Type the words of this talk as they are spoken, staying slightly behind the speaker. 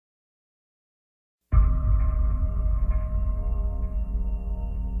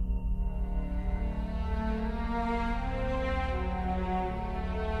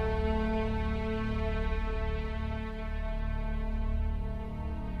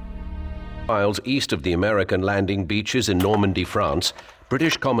Miles east of the American landing beaches in Normandy, France,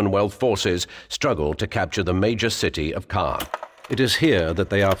 British Commonwealth forces struggle to capture the major city of Caen. It is here that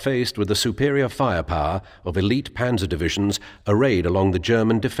they are faced with the superior firepower of elite panzer divisions arrayed along the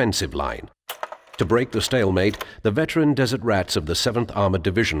German defensive line. To break the stalemate, the veteran desert rats of the 7th Armored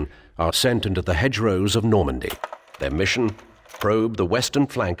Division are sent into the hedgerows of Normandy. Their mission? Probe the western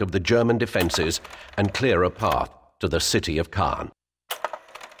flank of the German defenses and clear a path to the city of Caen.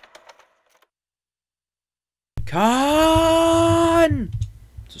 Caen!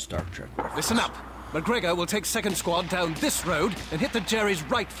 It's a Star Trek reference. Listen up. McGregor will take 2nd Squad down this road and hit the Jerry's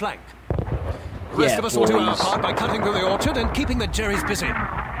right flank. The rest of us will do our part by cutting through the orchard and keeping the Jerry's busy.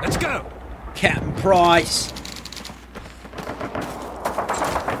 Let's go! Captain Price!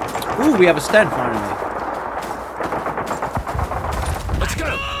 Ooh, we have a stand finally. Let's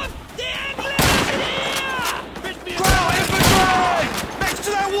go! Next to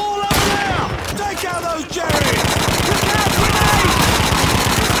that wall over there! Take out those Jerry's! Look out, grenades!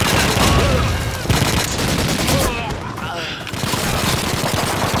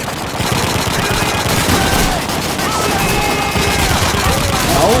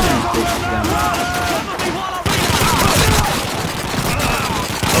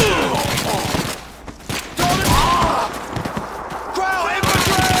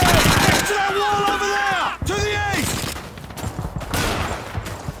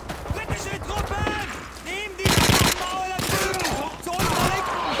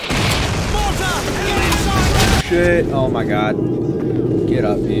 Shit, oh my god. Get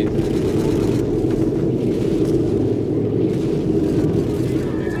up, dude.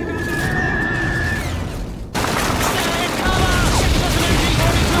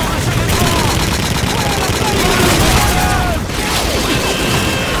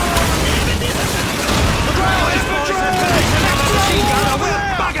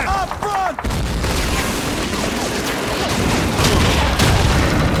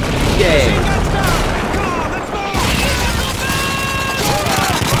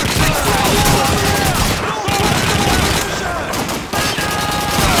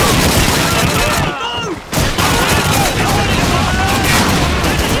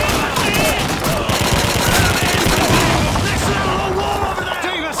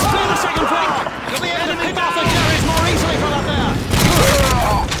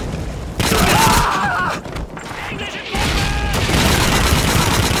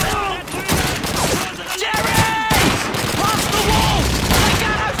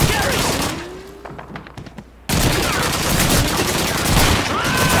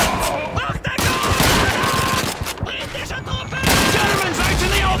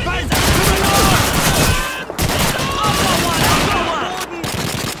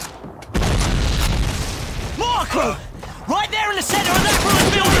 Right there in the center of that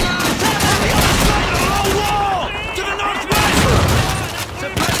ruined building! To the northwest!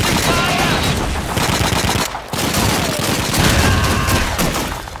 Suppressing fire!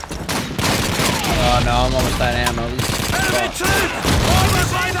 Oh no, I'm almost out of ammo. Enemy troops! Over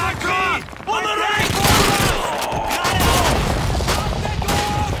by that car! On the right!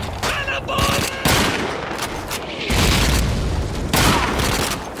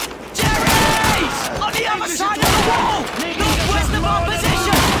 Jerry's! On the other side of the wall! Northwest of our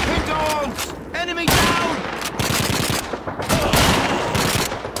position! Enemy down!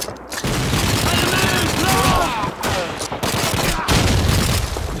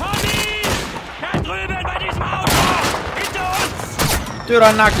 Dude,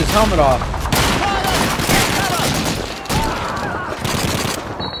 I knocked his helmet off.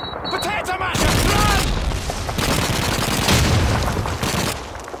 Potato masher! Run!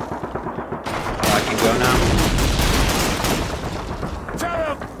 Oh, I can go now.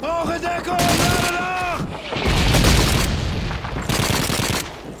 Sheriff! Hoge Deckung! Lade nach!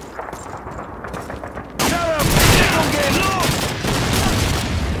 Sheriff! Deckung gehen! Los!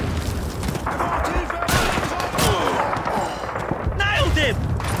 Nailed him!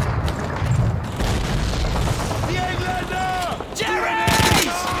 Die Engländer!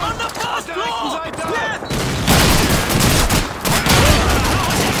 Jerry's! On the first floor! Left!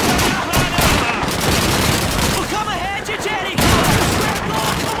 Well, come ahead, you Jerry! Come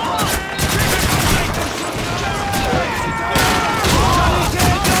on!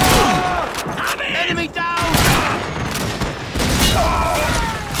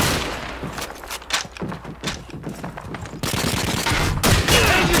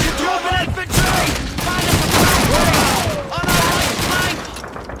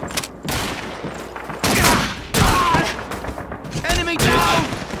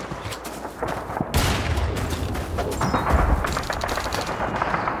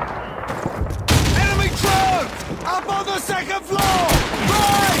 the second floor!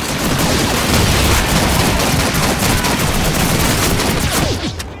 Right!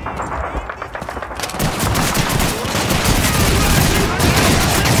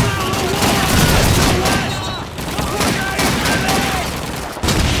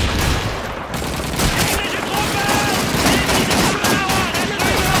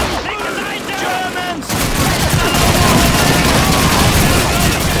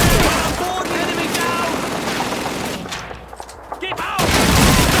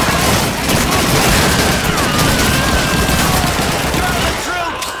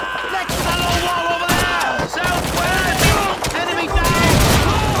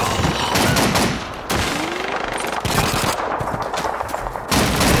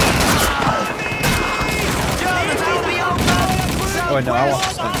 Oh no, I want to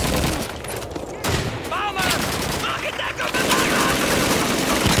stand still.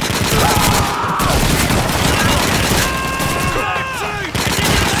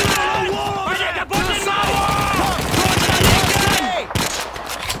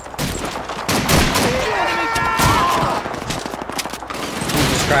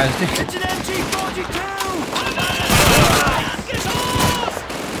 Jesus Christ. It's an MG-42!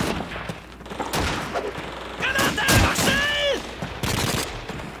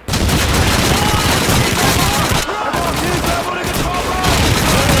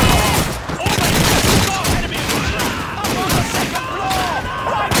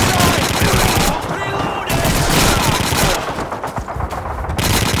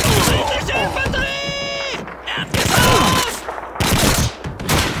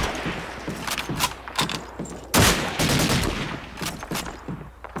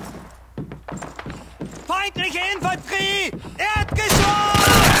 Feindliche Infanterie! Erdgeschoss!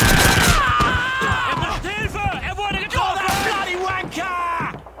 Er braucht Hilfe! Er wurde getroffen! Bloody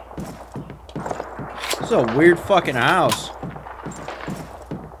wanker! This is a weird fucking house.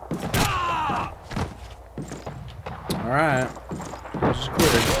 Alright. This is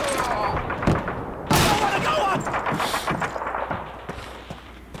clear.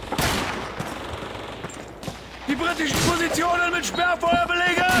 Die britischen Positionen mit Sperrfeuer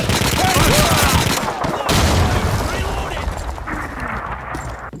belegen!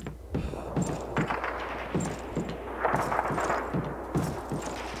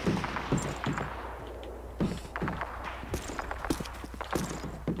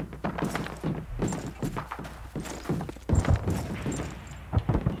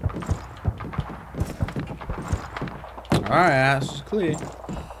 Alright, this is clear.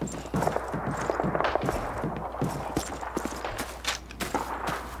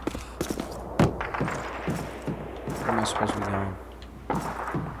 Where am I supposed to be going?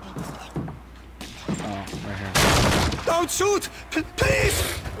 Oh, right here. Don't shoot! Please!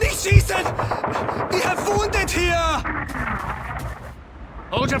 Nicht schießen! We have wounded here!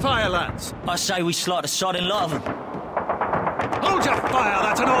 Hold your fire, lads. I say we slot a sodding lot of them. Hold your fire,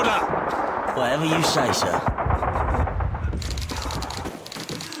 that's an order. Whatever you say, sir.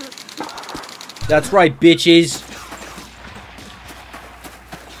 That's right, bitches.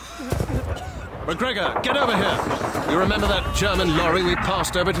 McGregor, get over here. You remember that German lorry we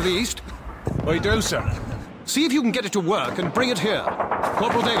passed over to the east? I do, sir. See if you can get it to work and bring it here.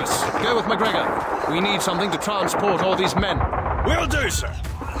 Corporal Davis, go with McGregor. We need something to transport all these men. Will do, sir.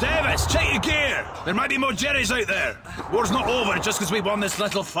 Davis, check your gear. There might be more Jerrys out there. War's not over just because we won this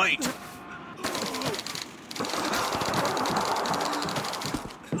little fight.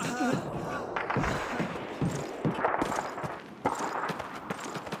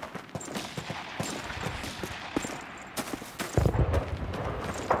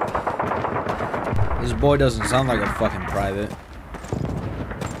 This boy doesn't sound like a fucking private.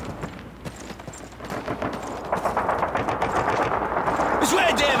 This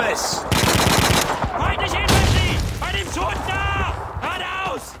way, Davis! Feindliche Infanterie! Bei dem Toten da!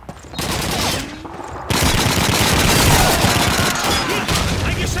 Geradeaus!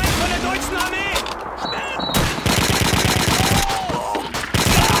 Ein Geschenk von der deutschen Armee!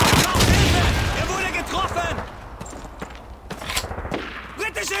 Hilfe! Er wurde getroffen!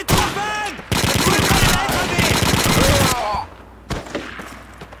 Britische Truppen!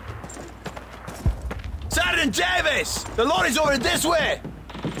 Sergeant Davis! The lorry's over this way!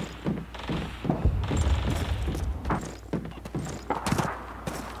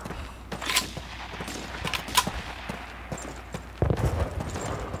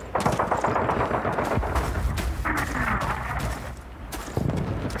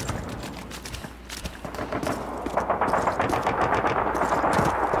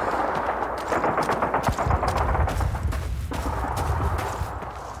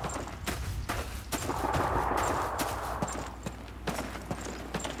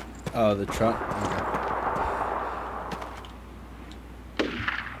 Oh, the truck. Okay.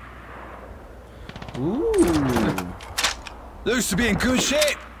 Ooh. Looks to be in good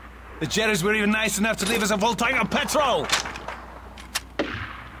shape. The Jerrys were even nice enough to leave us a full tank of petrol.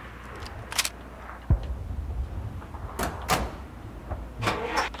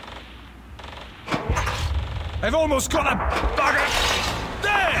 I've almost got a bugger.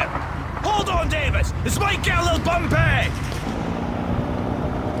 There! Hold on, Davis. This might get a little bumpy.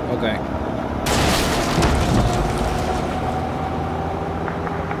 Okay.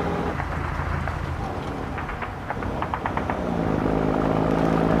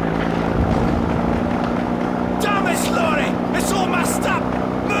 Damn it, Slurry! It's all messed up!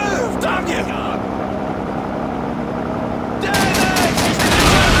 Move, damn you!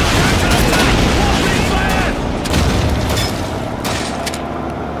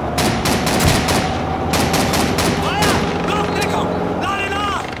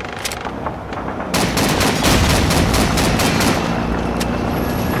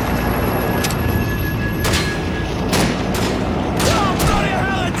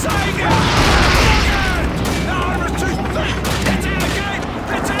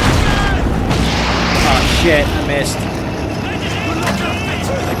 Shit, I missed.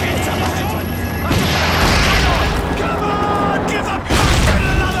 Come on, give the bastard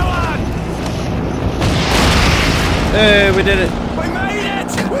another one! Hey, we did it. We made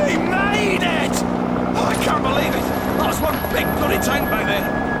it! We made it! Oh, I can't believe it! That was one big bloody tank back there.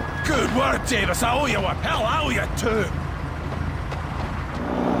 Good work, Davis. I owe you one. Hell, I owe you two.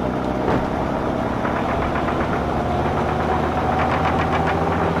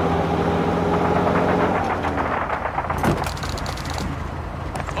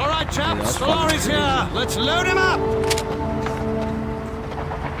 Chaps, the lorry's here. Let's load him up.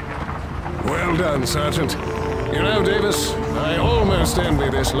 Well done, Sergeant. You know, Davis, I almost envy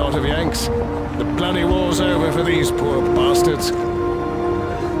this lot of Yanks. The bloody war's over for these poor bastards.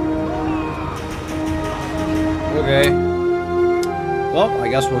 Okay. Well, I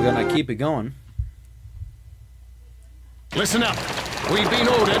guess we're gonna keep it going. Listen up. We've been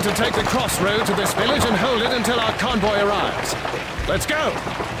ordered to take the crossroad to this village and hold it until our convoy arrives. Let's go!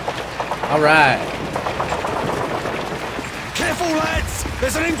 Alright. Careful, lads!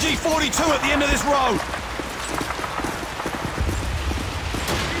 There's an MG-42 at the end of this road!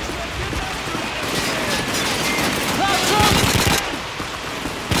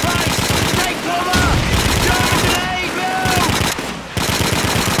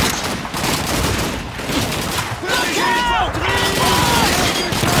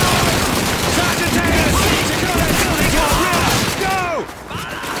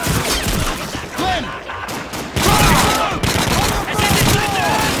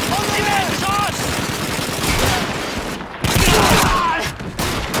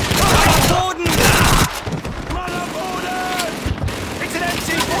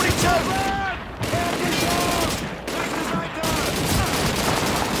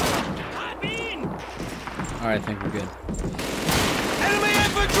 Alright, I think we're good. Enemy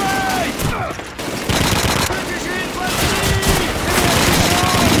infantry! British infantry!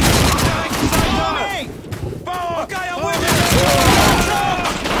 Okay, I'm with you!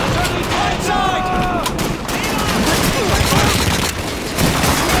 Inside!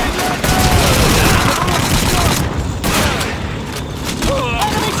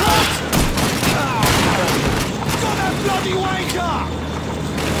 Enemy trucks! Got that bloody wanker!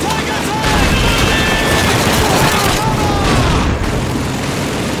 Tiger's head!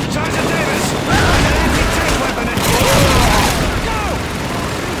 Sergeant Davis! An anti-tank weapon at go!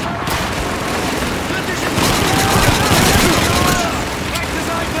 Back to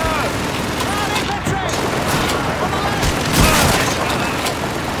Ziegler!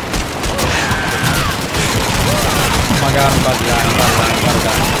 Oh my god, I'm about to die.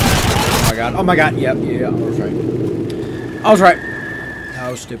 Oh my god. Oh my god. Yep, yeah, I was right. I was right. That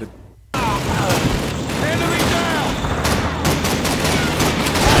was stupid. Enemy down!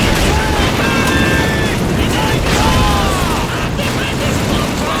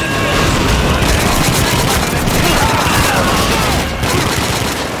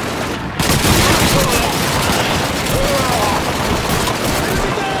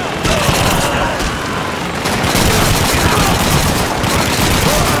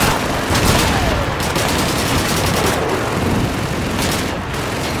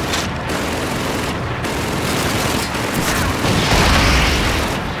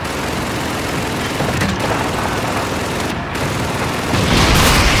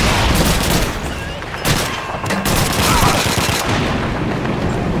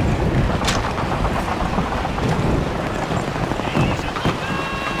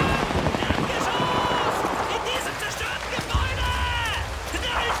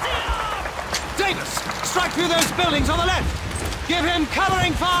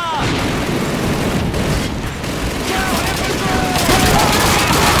 Covering fire!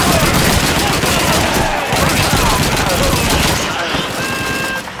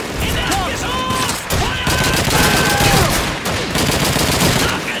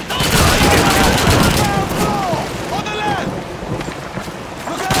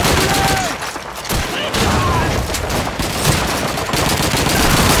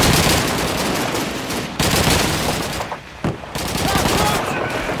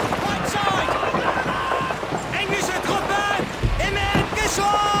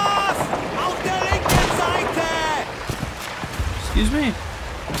 Excuse me?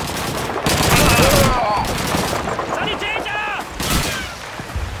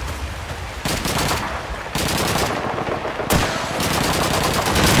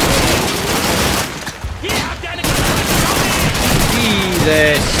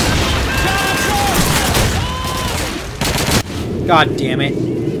 Jesus. God damn it.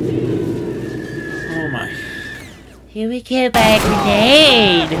 Oh my. Here we go by a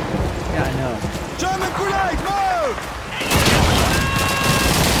grenade. Yeah, I know. German grenade, move!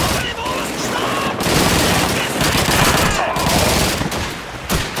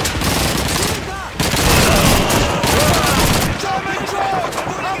 German drones!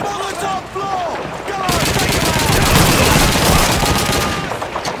 Up on the top floor! Go on, take him out!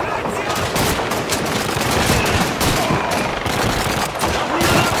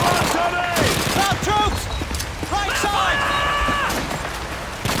 Top troops! Right side!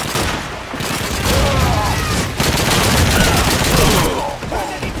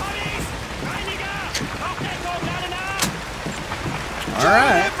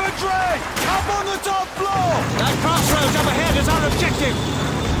 Alright. Infantry! Up on the top floor! That crossroads up ahead is our objective!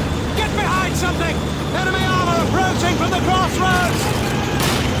 Get behind something! Enemy armor approaching from the crossroads!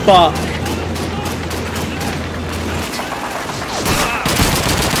 Fuck.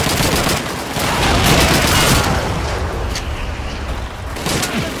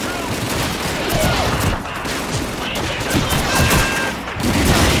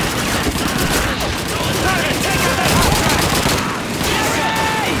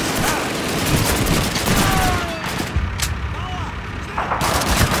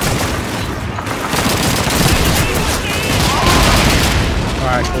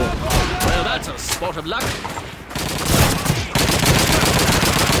 Alright, cool. Well, that's a sport of luck.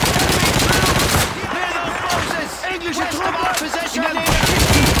 English are through our possession! Enemy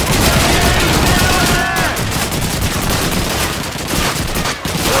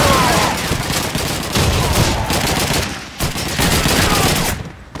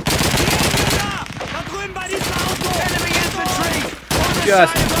infantry!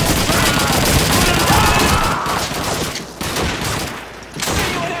 Just.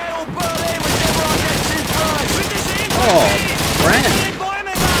 Oh, Brent.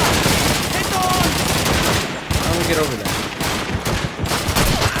 How do we get over there?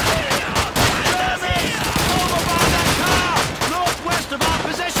 Northwest of our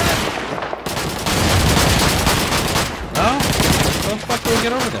position! No? How the fuck do we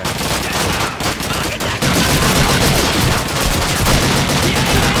get over there?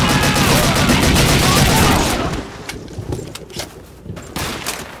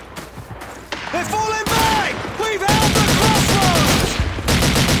 They're falling back! We've held the crossroads!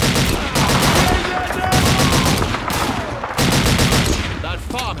 That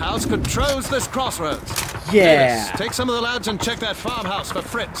farmhouse controls this crossroads. Yeah. Davis, take some of the lads and check that farmhouse for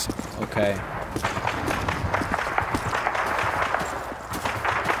Fritz. Okay.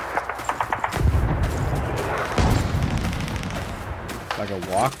 If I could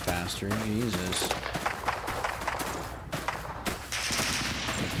walk faster, Jesus.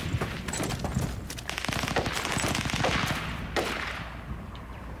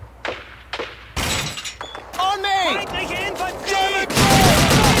 On me! German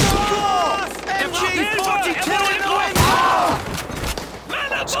drones! MG-42 in the wind!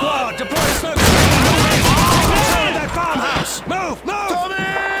 Squad, deploy smoke screen! Inside that farmhouse! Move! Move!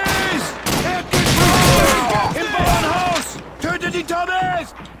 Tommies! Infantry! Im Bauernhaus! Tötet die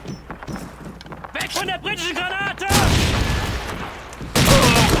Tommies! Weg von der britischen Granate!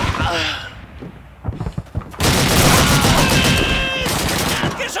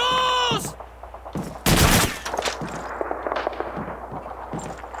 Geschoss!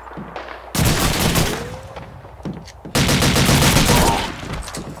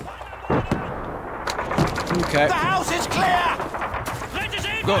 Okay. The house is clear!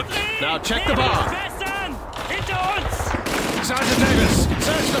 Good. Now check the bar. Western! Hinter uns! Sergeant Davis,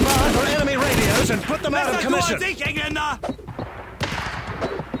 search the bar for enemy radios and put them out of commission. Dich, Engländer!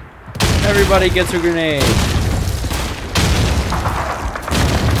 Everybody gets a grenade.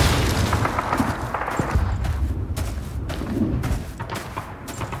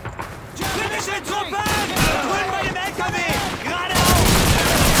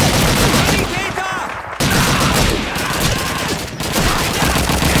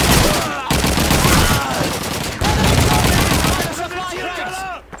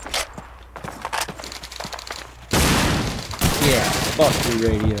 infantry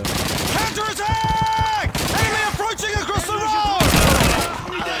radio. Counterattack! Enemy approaching across the road!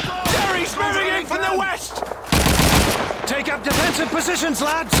 Jerry's moving in from the west! Take up defensive positions,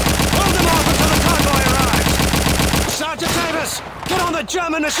 lads! Hold them off until the convoy arrives! Sergeant Davis, get on the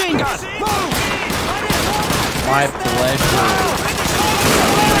German machine gun! Move! My pleasure.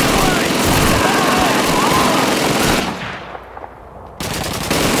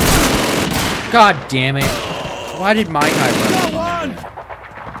 God damn it. Why did my guy run?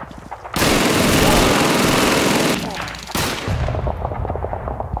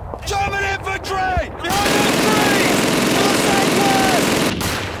 German infantry! Behind the trees! To the southwest!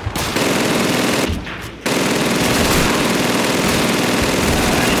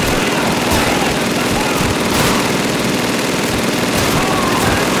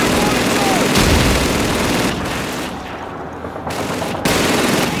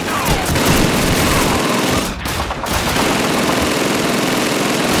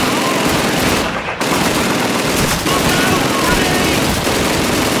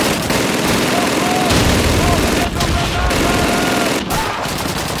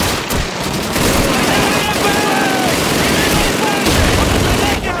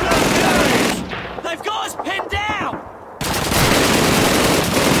 They've got us pinned down!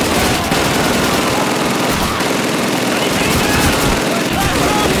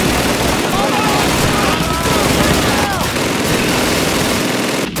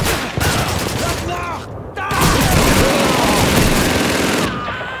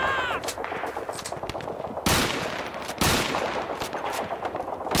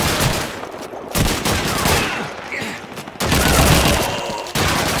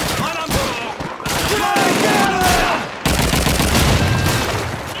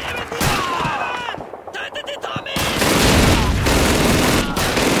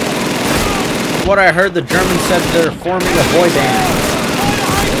 What I heard, the Germans said they're forming a boy band.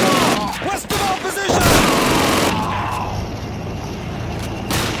 West of our position!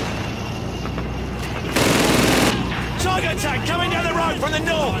 Tiger tank coming down the road from the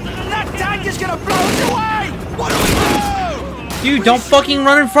north! That tank is gonna blow us away! What do we do? Dude, don't fucking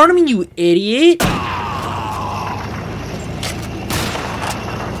run in front of me, you idiot!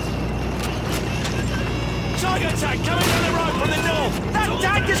 Tiger tank coming down the road from the north! That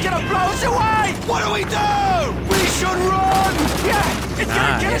tank is gonna blow us away! What do we do? We should run! Yeah! It's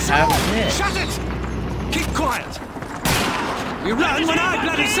gonna get us have all! it. Shut it! Keep quiet! We run when I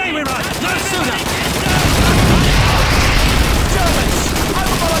bloody say we run! No sooner! Germans!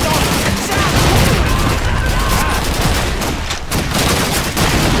 Over the north! South!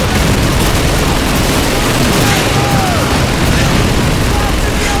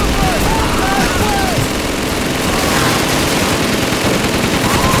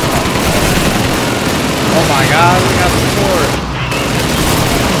 Oh my god, we got support.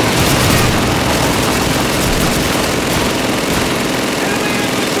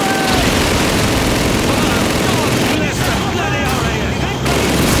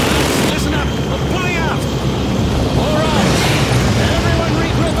 Listen up! We're pulling out! Alright! Everyone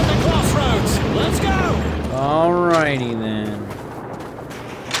regroup at the crossroads! Let's go! Alrighty then.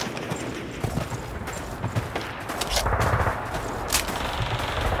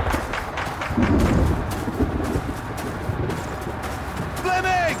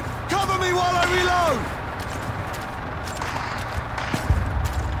 Fleming! Cover me while I reload!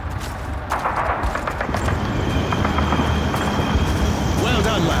 Well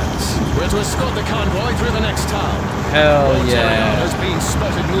done, lads. We're to escort the convoy through the next town. Hell Artillery yeah. has been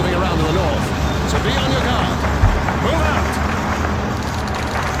spotted moving around to the north, so be on your guard. Move out!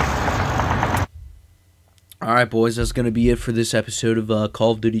 Alright, boys, that's going to be it for this episode of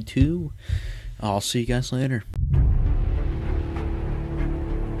Call of Duty 2. I'll see you guys later.